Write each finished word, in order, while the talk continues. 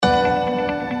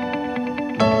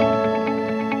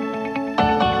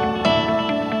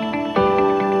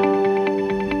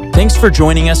for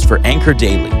joining us for Anchor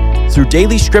Daily. Through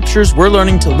daily scriptures, we're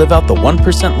learning to live out the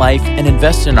 1% life and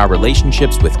invest in our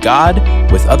relationships with God,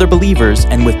 with other believers,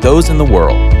 and with those in the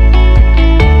world.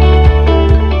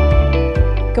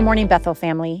 Good morning, Bethel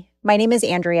family. My name is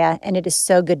Andrea, and it is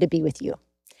so good to be with you.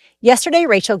 Yesterday,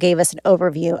 Rachel gave us an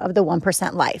overview of the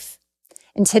 1% life.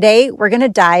 And today, we're going to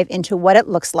dive into what it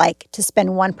looks like to spend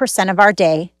 1% of our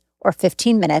day, or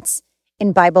 15 minutes,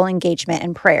 in Bible engagement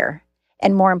and prayer.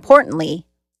 And more importantly,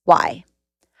 why?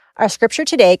 Our scripture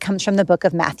today comes from the book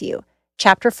of Matthew,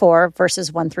 chapter 4,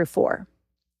 verses 1 through 4.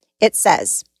 It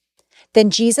says, "Then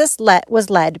Jesus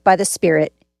was led by the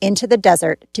Spirit into the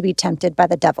desert to be tempted by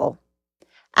the devil.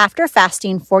 After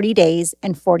fasting 40 days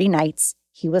and 40 nights,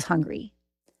 he was hungry.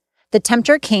 The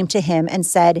tempter came to him and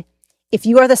said, 'If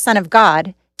you are the Son of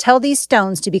God, tell these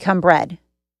stones to become bread.'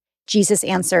 Jesus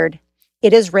answered,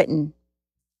 'It is written,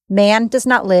 man does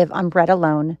not live on bread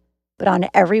alone, but on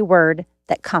every word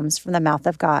that comes from the mouth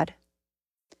of God.'"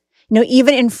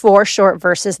 Even in 4 short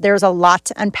verses, there's a lot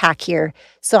to unpack here,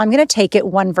 so I'm going to take it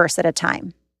one verse at a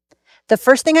time. The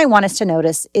first thing I want us to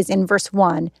notice is in verse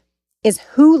 1 is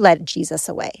who led Jesus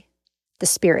away? The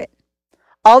Spirit.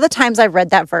 All the times I've read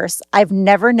that verse, I've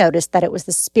never noticed that it was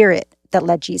the Spirit that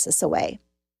led Jesus away.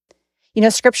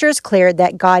 Scripture is clear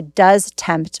that God does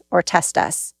tempt or test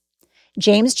us.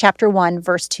 James chapter 1,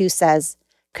 verse 2 says,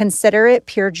 "Consider it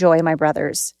pure joy, my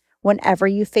brothers, whenever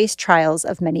you face trials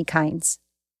of many kinds."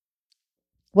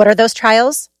 What are those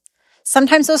trials?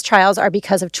 Sometimes those trials are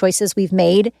because of choices we've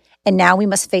made, and now we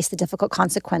must face the difficult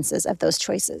consequences of those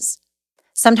choices.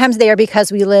 Sometimes they are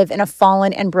because we live in a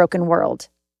fallen and broken world.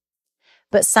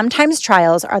 But sometimes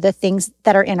trials are the things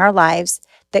that are in our lives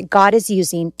that God is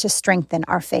using to strengthen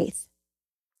our faith.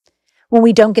 When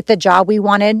we don't get the job we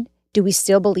wanted, do we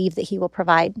still believe that He will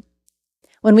provide?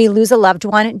 When we lose a loved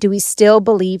one, do we still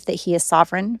believe that He is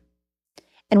sovereign?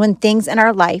 And when things in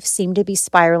our life seem to be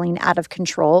spiraling out of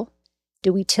control,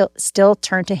 do we still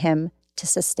turn to Him to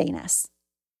sustain us?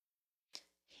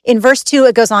 In verse 2,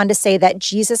 it goes on to say that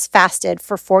Jesus fasted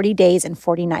for 40 days and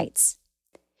 40 nights.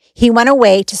 He went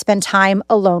away to spend time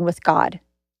alone with God.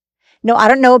 No, I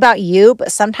don't know about you,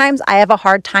 but sometimes I have a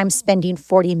hard time spending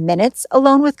 40 minutes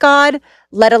alone with God,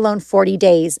 let alone 40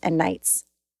 days and nights.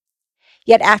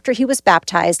 Yet after He was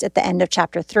baptized at the end of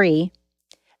chapter 3,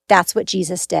 that's what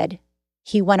Jesus did.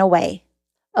 He went away,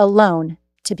 alone,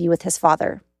 to be with His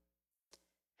Father.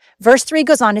 Verse 3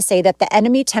 goes on to say that the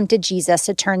enemy tempted Jesus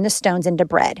to turn the stones into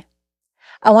bread.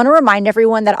 I want to remind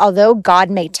everyone that although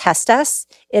God may test us,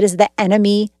 it is the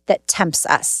enemy that tempts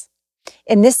us.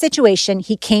 In this situation,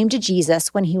 he came to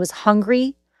Jesus when he was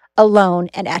hungry, alone,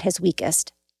 and at his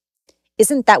weakest.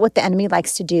 Isn't that what the enemy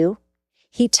likes to do?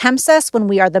 He tempts us when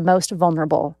we are the most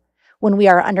vulnerable, when we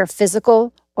are under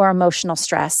physical or emotional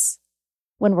stress,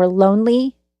 when we're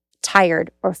lonely,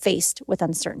 tired, or faced with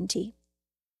uncertainty.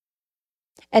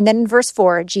 And then in verse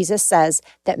 4, Jesus says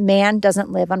that man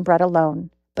doesn't live on bread alone,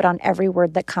 but on every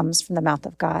word that comes from the mouth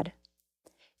of God.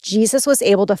 Jesus was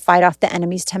able to fight off the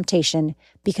enemy's temptation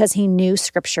because he knew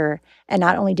Scripture, and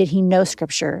not only did he know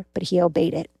Scripture, but he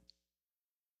obeyed it.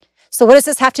 So what does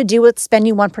this have to do with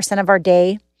spending 1% of our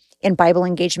day in Bible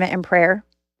engagement and prayer?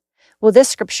 Well, this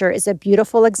Scripture is a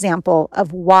beautiful example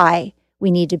of why we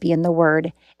need to be in the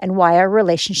Word and why our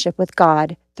relationship with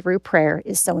God through prayer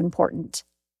is so important.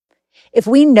 If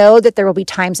we know that there will be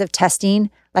times of testing,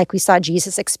 like we saw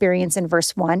Jesus experience in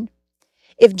verse 1,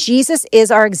 if Jesus is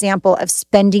our example of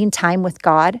spending time with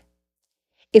God,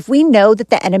 if we know that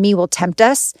the enemy will tempt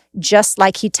us just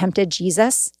like he tempted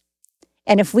Jesus,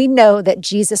 and if we know that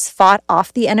Jesus fought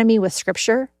off the enemy with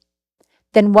Scripture,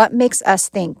 then what makes us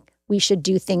think we should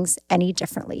do things any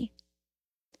differently?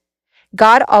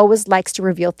 God always likes to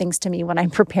reveal things to me when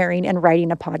I'm preparing and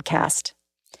writing a podcast.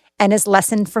 And his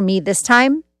lesson for me this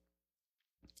time,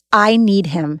 I need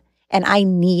Him and I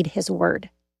need His Word.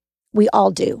 We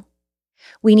all do.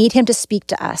 We need Him to speak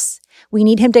to us. We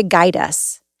need Him to guide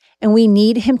us. And we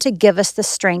need Him to give us the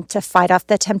strength to fight off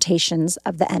the temptations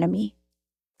of the enemy.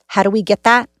 How do we get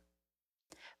that?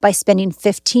 By spending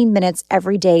 15 minutes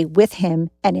every day with Him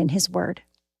and in His Word.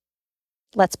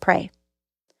 Let's pray.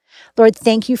 Lord,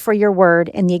 thank you for your word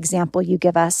and the example you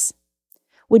give us.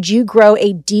 Would you grow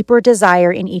a deeper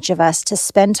desire in each of us to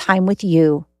spend time with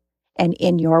you and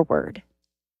in your word?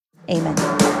 Amen.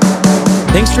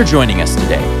 Thanks for joining us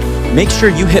today. Make sure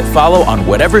you hit follow on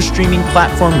whatever streaming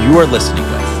platform you are listening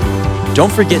with.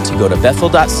 Don't forget to go to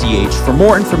bethel.ch for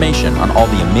more information on all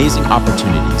the amazing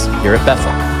opportunities here at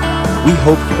Bethel. We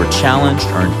hope you were challenged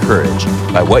or encouraged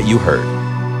by what you heard.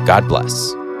 God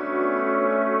bless.